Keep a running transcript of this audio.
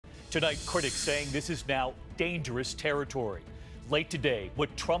Tonight, critics saying this is now dangerous territory. Late today,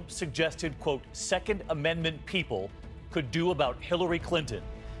 what Trump suggested, quote, Second Amendment people could do about Hillary Clinton.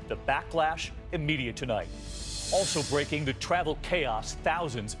 The backlash immediate tonight. Also breaking, the travel chaos,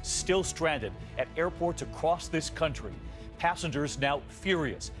 thousands still stranded at airports across this country. Passengers now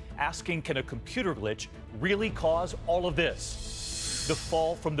furious, asking, can a computer glitch really cause all of this? The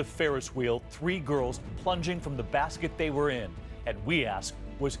fall from the Ferris wheel, 3 girls plunging from the basket they were in. And we ask,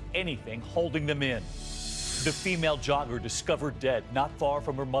 was anything holding them in? The female jogger discovered dead not far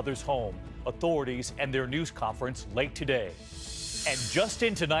from her mother's home. Authorities and their news conference late today. And just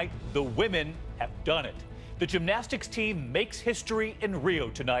in tonight, the women have done it. The gymnastics team makes history in Rio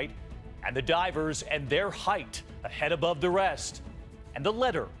tonight, and the divers and their height ahead above the rest. And the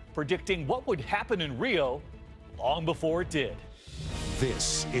letter predicting what would happen in Rio long before it did.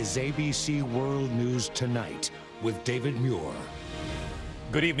 This is ABC World News Tonight with David Muir.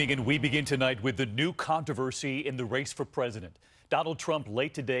 Good evening, and we begin tonight with the new controversy in the race for president. Donald Trump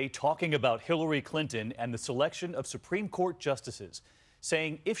late today talking about Hillary Clinton and the selection of Supreme Court justices,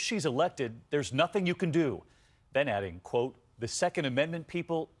 saying if she's elected, there's nothing you can do. Then adding, quote, the Second Amendment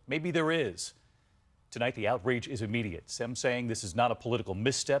people, maybe there is. Tonight, the outrage is immediate. Some saying this is not a political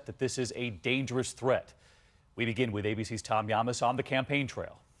misstep, that this is a dangerous threat. We begin with ABC's Tom Yamas on the campaign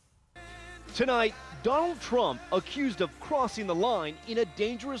trail. Tonight, Donald Trump accused of crossing the line in a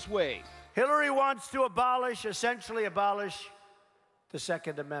dangerous way. Hillary wants to essentially abolish the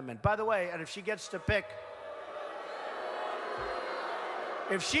Second Amendment. By the way, and if she gets to pick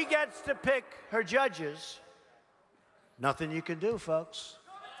her judges, nothing you can do, folks.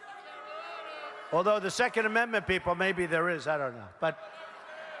 Although the Second Amendment people, maybe there is, I don't know. But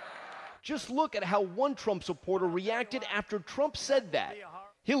just look at how one Trump supporter reacted after Trump said that.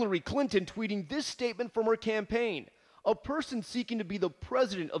 Hillary Clinton tweeting this statement from her campaign. A person seeking to be the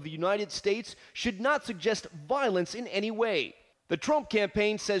president of the United States should not suggest violence in any way. The Trump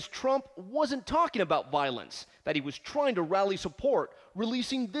campaign says Trump wasn't talking about violence, that he was trying to rally support,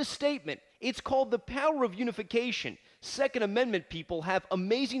 releasing this statement. It's called the power of unification. Second Amendment people have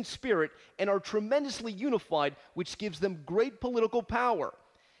amazing spirit and are tremendously unified, which gives them great political power.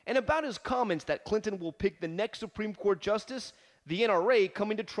 And about his comments that Clinton will pick the next Supreme Court justice, the NRA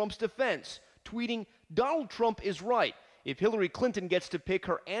coming to Trump's defense, tweeting, Donald Trump is right. If Hillary Clinton gets to pick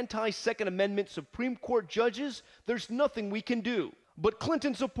her anti-Second Amendment Supreme Court judges, there's nothing we can do. But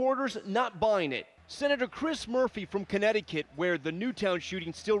Clinton supporters not buying it. Senator Chris Murphy from Connecticut, where the Newtown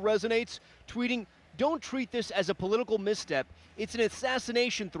shooting still resonates, tweeting, don't treat this as a political misstep. It's an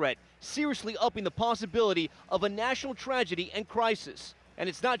assassination threat, seriously upping the possibility of a national tragedy and crisis. And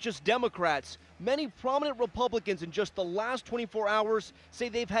it's not just Democrats. Many prominent Republicans in just the last 24 hours say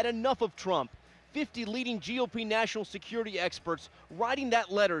they've had enough of Trump. 50 leading GOP national security experts writing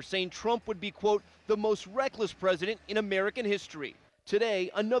that letter saying Trump would be, quote, the most reckless president in American history.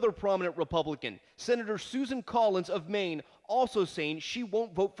 Today, another prominent Republican, Senator Susan Collins of Maine, also saying she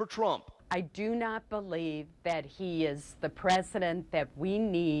won't vote for Trump. I do not believe that he is the president that we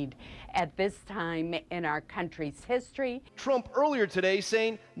need at this time in our country's history. Trump earlier today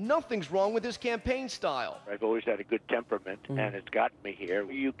saying nothing's wrong with his campaign style. I've always had a good temperament, and it's gotten me here.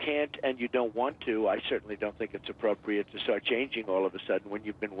 You can't and you don't want to. I certainly don't think it's appropriate to start changing all of a sudden when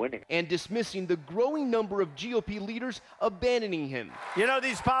you've been winning. And dismissing the growing number of GOP leaders abandoning him. you know,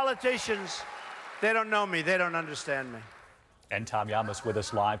 these politicians, they don't know me. They don't understand me. And Tom Yamas with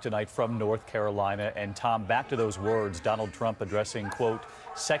us live tonight from North Carolina. And Tom, back to those words, Donald Trump addressing, quote,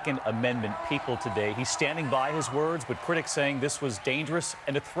 Second Amendment people today. He's standing by his words, but critics saying this was dangerous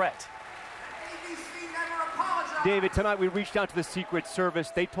and a threat. David, tonight we reached out to the Secret Service.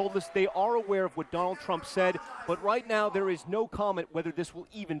 They told us they are aware of what Donald Trump said, but right now there is no comment whether this will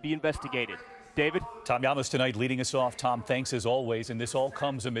even be investigated. David? Tom Yamas tonight leading us off. Tom, thanks as always. And this all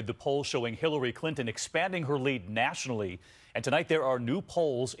comes amid the polls showing Hillary Clinton expanding her lead nationally. And tonight there are new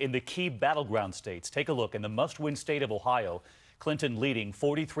polls in the key battleground states. Take a look. In the must-win state of Ohio, Clinton leading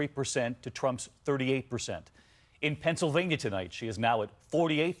 43% to Trump's 38%. In Pennsylvania tonight, she is now at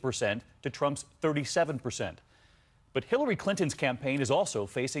 48% to Trump's 37%. But Hillary Clinton's campaign is also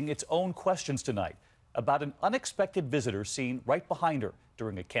facing its own questions tonight about an unexpected visitor seen right behind her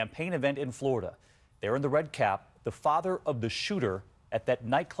during a campaign event in Florida. There in the red cap, the father of the shooter at that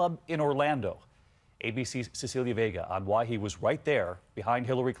nightclub in Orlando. ABC's Cecilia Vega on why he was right there behind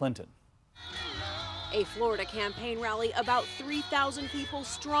Hillary Clinton. A Florida campaign rally about 3,000 people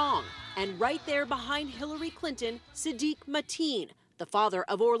strong. And right there behind Hillary Clinton, Sadiq Mateen, the father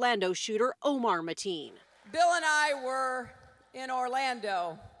of Orlando shooter Omar Mateen. Bill and I were in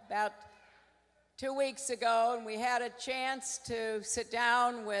Orlando about 2 weeks ago, and we had a chance to sit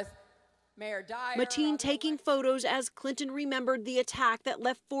down with Mayor Dyer. Mateen taking photos as Clinton remembered the attack that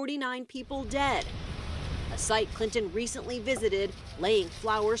left 49 people dead. A site Clinton recently visited, laying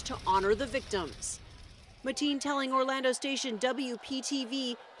flowers to honor the victims. Mateen telling Orlando station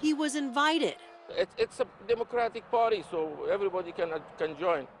WPTV he was invited. It's a Democratic Party, so everybody can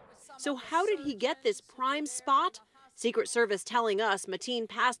join. So how did he get this prime spot? Secret Service telling us Mateen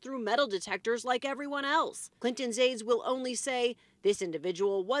passed through metal detectors like everyone else. Clinton's aides will only say this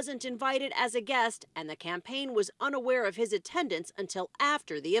individual wasn't invited as a guest and the campaign was unaware of his attendance until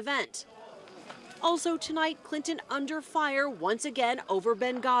after the event. Also tonight, Clinton under fire once again over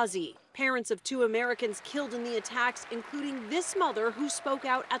Benghazi. Parents of 2 Americans killed in the attacks, including this mother who spoke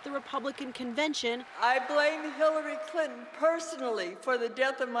out at the Republican convention. I blame Hillary Clinton personally for the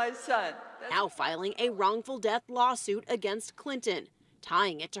death of my son. Now filing a wrongful death lawsuit against Clinton,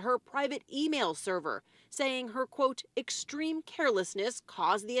 tying it to her private email server, saying her, quote, extreme carelessness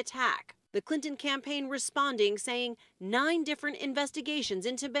caused the attack. The Clinton campaign responding, saying 9 different investigations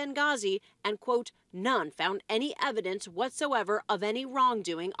into Benghazi and, quote, none found any evidence whatsoever of any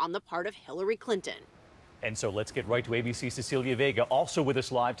wrongdoing on the part of Hillary Clinton. And so let's get right to ABC's Cecilia Vega, also with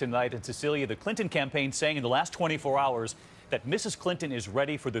us live tonight. And Cecilia, the Clinton campaign saying in the last 24 hours that Mrs. Clinton is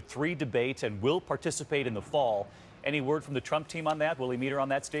ready for the 3 debates and will participate in the fall. Any word from the Trump team on that? Will he meet her on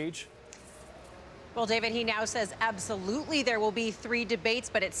that stage? Well, David, he now says absolutely there will be 3 debates,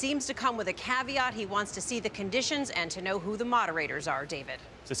 but it seems to come with a caveat. He wants to see the conditions and to know who the moderators are, David.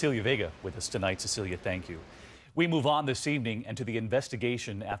 Cecilia Vega with us tonight. Cecilia, thank you. We move on this evening and to the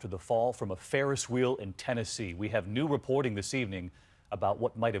investigation after the fall from a Ferris wheel in Tennessee. We have new reporting this evening about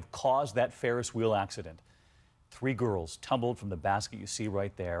what might have caused that Ferris wheel accident. 3 girls tumbled from the basket you see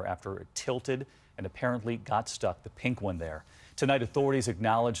right there after it tilted and apparently got stuck, the pink one there. Tonight, authorities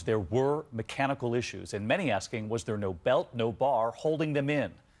acknowledged there were mechanical issues, and many asking, was there no belt, no bar holding them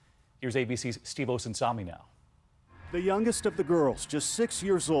in? Here's ABC's Steve Osunsami now. The youngest of the girls, just 6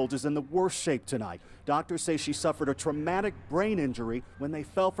 years old, is in the worst shape tonight. Doctors say she suffered a traumatic brain injury when they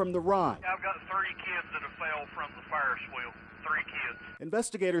fell from the ride. I've got 3 kids that have fell from the Ferris wheel. 3 kids.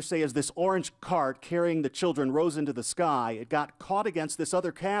 Investigators say as this orange cart carrying the children rose into the sky, it got caught against this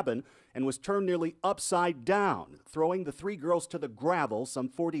other cabin and was turned nearly upside down, throwing the 3 girls to the gravel some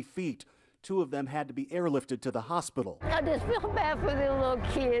 40 feet. 2 of them had to be airlifted to the hospital. I just feel bad for the little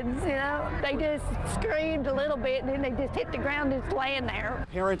kids, you know. They just screamed a little bit and then they just hit the ground just laying there.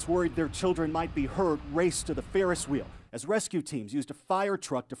 Parents worried their children might be hurt raced to the Ferris wheel as rescue teams used a fire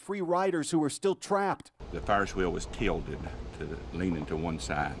truck to free riders who were still trapped. The Ferris wheel was tilted to leaning to one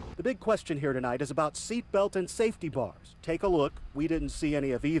side. The big question here tonight is about seatbelt and safety bars. Take a look. We didn't see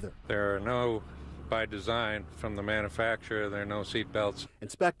any of either. There are no, by design from the manufacturer, there are no seat belts.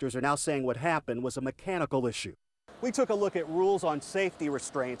 Inspectors are now saying what happened was a mechanical issue. We took a look at rules on safety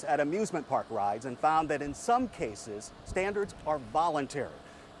restraints at amusement park rides and found that in some cases, standards are voluntary.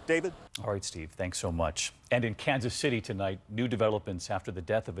 David? All right, Steve, thanks so much. And in Kansas City tonight, new developments after the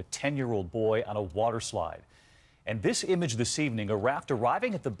death of a 10-year-old boy on a water slide. And this image this evening, a raft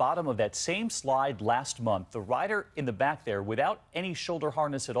arriving at the bottom of that same slide last month. The rider in the back there without any shoulder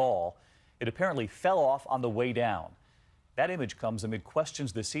harness at all. It apparently fell off on the way down. That image comes amid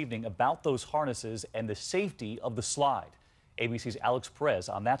questions this evening about those harnesses and the safety of the slide. ABC's Alex Perez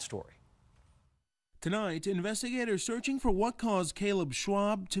on that story. Tonight, investigators searching for what caused Caleb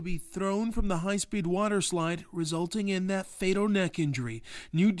Schwab to be thrown from the high-speed water slide, resulting in that fatal neck injury.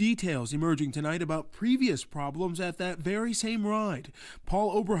 New details emerging tonight about previous problems at that very same ride.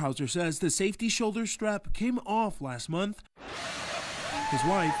 Paul Oberhauser says the safety shoulder strap came off last month. His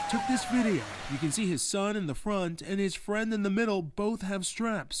wife took this video. You can see his son in the front and his friend in the middle both have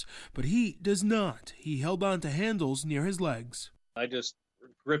straps, but he does not. He held on to handles near his legs. I just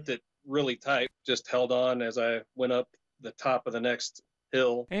gripped it really tight, just held on as I went up the top of the next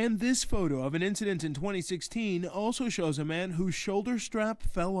hill. And this photo of an incident in 2016 also shows a man whose shoulder strap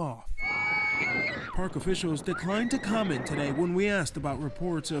fell off. Park officials declined to comment today when we asked about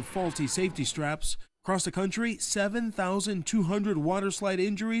reports of faulty safety straps. Across the country, 7,200 waterslide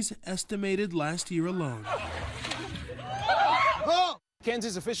injuries estimated last year alone.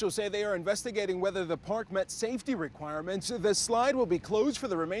 Kansas officials say they are investigating whether the park met safety requirements. The slide will be closed for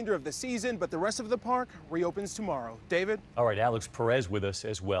the remainder of the season, but the rest of the park reopens tomorrow. David? All right, Alex Perez with us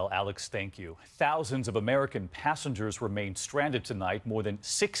as well. Alex, thank you. Thousands of American passengers remain stranded tonight. More than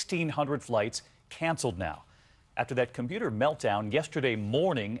 1,600 flights canceled now after that computer meltdown yesterday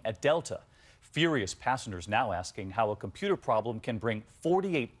morning at Delta. Furious passengers now asking how a computer problem can bring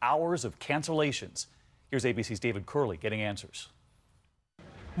 48 hours of cancellations. Here's ABC's David Curley getting answers.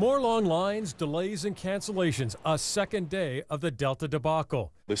 More long lines, delays, and cancellations, a second day of the Delta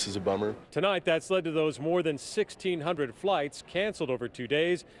debacle. This is a bummer. Tonight, that's led to those more than 1,600 flights canceled over 2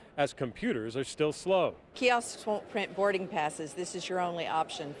 days as computers are still slow. Kiosks won't print boarding passes. This is your only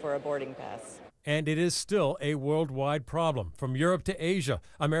option for a boarding pass. And it is still a worldwide problem. From Europe to Asia,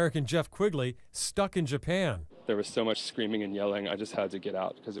 American Jeff Quigley stuck in Japan. There was so much screaming and yelling, I just had to get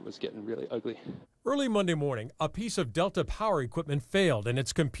out because it was getting really ugly. Early Monday morning, a piece of Delta power equipment failed and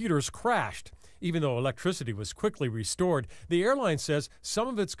its computers crashed. Even though electricity was quickly restored, the airline says some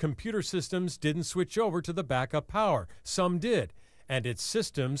of its computer systems didn't switch over to the backup power. Some did, and its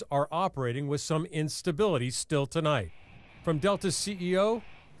systems are operating with some instability still tonight. From Delta's CEO,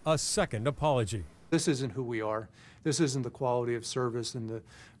 a second apology. This isn't who we are. This isn't the quality of service and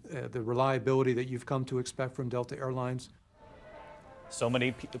the reliability that you've come to expect from Delta Airlines. So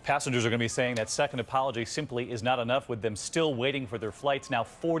many passengers are going to be saying that second apology simply is not enough, with them still waiting for their flights now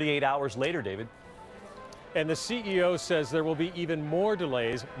 48 hours later, David. And the CEO says there will be even more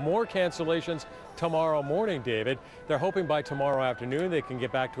delays, more cancellations tomorrow morning, David. They're hoping by tomorrow afternoon they can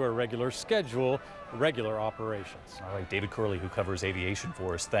get back to a regular schedule, regular operations. All right, David Curley, who covers aviation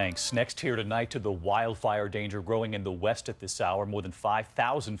for us, thanks. Next here tonight, to the wildfire danger growing in the west at this hour. More than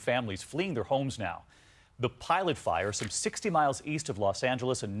 5,000 families fleeing their homes now. The Pilot Fire, some 60 miles east of Los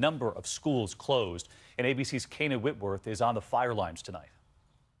Angeles, a number of schools closed. And ABC's Kana Whitworth is on the fire lines tonight.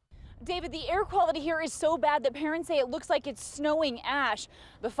 David, the air quality here is so bad that parents say it looks like it's snowing ash.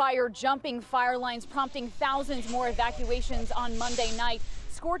 The fire jumping fire lines, prompting thousands more evacuations on Monday night,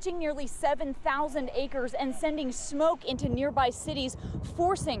 scorching nearly 7,000 acres and sending smoke into nearby cities,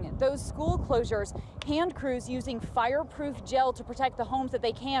 forcing those school closures. Hand crews using fireproof gel to protect the homes that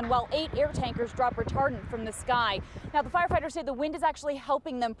they can, while 8 air tankers drop retardant from the sky. Now, the firefighters say the wind is actually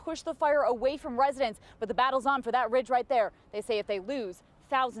helping them push the fire away from residents, but the battle's on for that ridge right there. They say if they lose,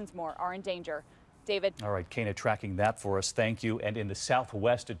 thousands more are in danger. David. All right, Kana tracking that for us. Thank you. And in the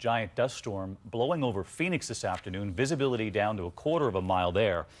southwest, a giant dust storm blowing over Phoenix this afternoon. Visibility down to a quarter of a mile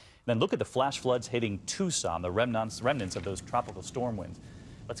there. And then look at the flash floods hitting Tucson, the remnants of those tropical storm winds.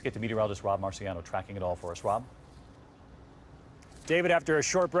 Let's get to meteorologist Rob Marciano tracking it all for us. Rob? David, after a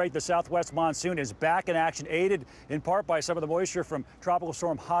short break, the southwest monsoon is back in action, aided in part by some of the moisture from Tropical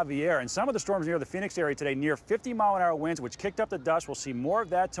Storm Javier. And some of the storms near the Phoenix area today near 50-mile-an-hour winds, which kicked up the dust. We'll see more of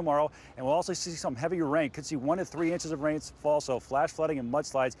that tomorrow, and we'll also see some heavier rain. Could see 1 to 3 inches of rainfall, so flash flooding and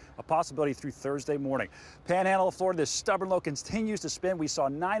mudslides, a possibility through Thursday morning. Panhandle of Florida, this stubborn low continues to spin. We saw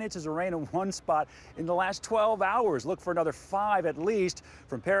 9 inches of rain in one spot in the last 12 hours. Look for another 5 at least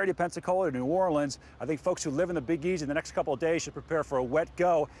from Perry to Pensacola to New Orleans. I think folks who live in the Big East in the next couple of days should prepare for a wet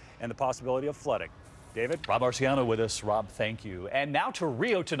go and the possibility of flooding. David? Rob Marciano with us. Rob, thank you. And now to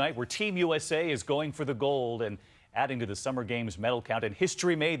Rio tonight, where Team USA is going for the gold and adding to the Summer Games medal count. And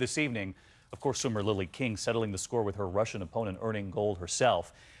history made this evening. Of course, swimmer Lily King settling the score with her Russian opponent, earning gold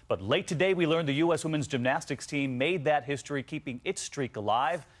herself. But late today, we learned the U.S. women's gymnastics team made that history, keeping its streak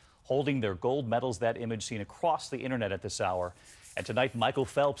alive, holding their gold medals. That image seen across the internet at this hour. And tonight, Michael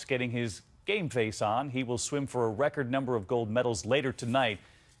Phelps getting his game face on. He will swim for a record number of gold medals later tonight.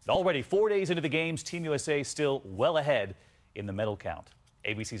 And already 4 days into the games, Team USA still well ahead in the medal count.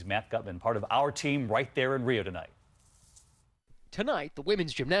 ABC's Matt Gutman, part of our team right there in Rio tonight. Tonight, the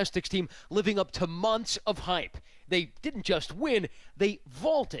women's gymnastics team living up to months of hype. They didn't just win, they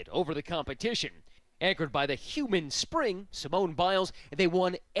vaulted over the competition. Anchored by the human spring, Simone Biles, they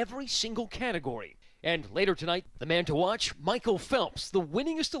won every single category. And later tonight, the man to watch, Michael Phelps, the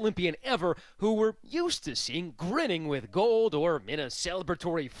winningest Olympian ever, who we're used to seeing grinning with gold or in a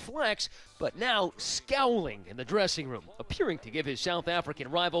celebratory flex, but now scowling in the dressing room, appearing to give his South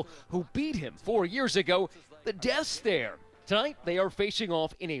African rival, who beat him 4 years ago, the death stare. Tonight, they are facing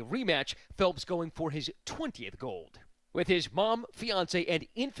off in a rematch, Phelps going for his 20th gold. With his mom, fiance, and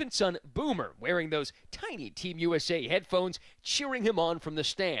infant son, Boomer, wearing those tiny Team USA headphones, cheering him on from the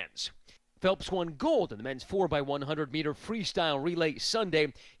stands. Phelps won gold in the men's 4x100-meter freestyle relay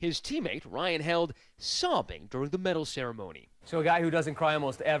Sunday. His teammate, Ryan Held, sobbing during the medal ceremony. So a guy who doesn't cry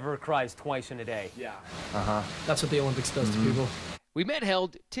almost ever cries twice in a day. Yeah. That's what the Olympics does to people. We met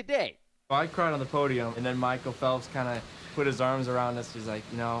Held today. I cried on the podium, and then Michael Phelps kind of put his arms around us. He's like,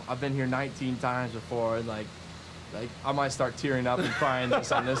 you know, I've been here 19 times before, and like I might start tearing up and crying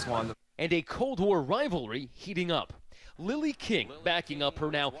this on this one. And a Cold War rivalry heating up. Lily King backing up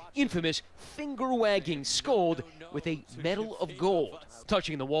her now infamous finger-wagging scold with a medal of gold,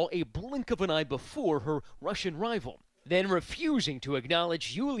 touching the wall a blink of an eye before her Russian rival. then refusing to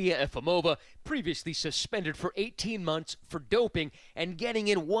acknowledge Wjla, previously suspended for 18 months for doping, and getting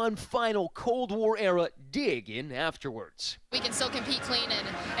in one final Cold War-era dig in afterwards. We can still compete clean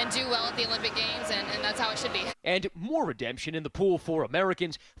and do well at the Olympic Games, and that's how it should be. And more redemption in the pool for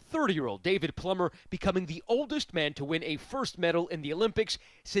Americans, 30-year-old David Plummer becoming the oldest man to win a first medal in the Olympics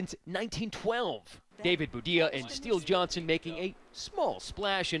since 1912. David Wjla and Steele Johnson making a small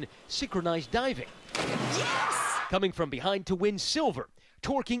splash in synchronized diving. Yes! Coming from behind to win silver,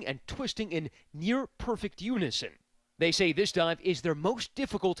 torquing and twisting in near-perfect unison. They say this dive is their most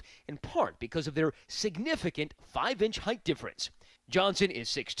difficult, in part because of their significant 5-inch height difference. Johnson is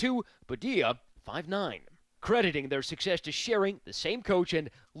 6'2", Wjla 5'9", crediting their success to sharing the same coach and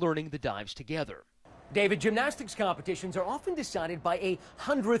learning the dives together. David, gymnastics competitions are often decided by a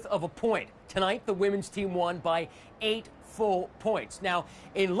 100th of a point. Tonight, the women's team won by 8 full points. Now,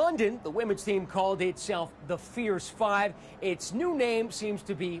 in London, the women's team called itself the Fierce Five. Its new name seems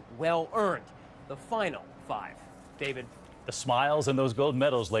to be well earned, the Final Five. David. The smiles and those gold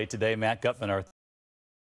medals late today, Matt Gutman, our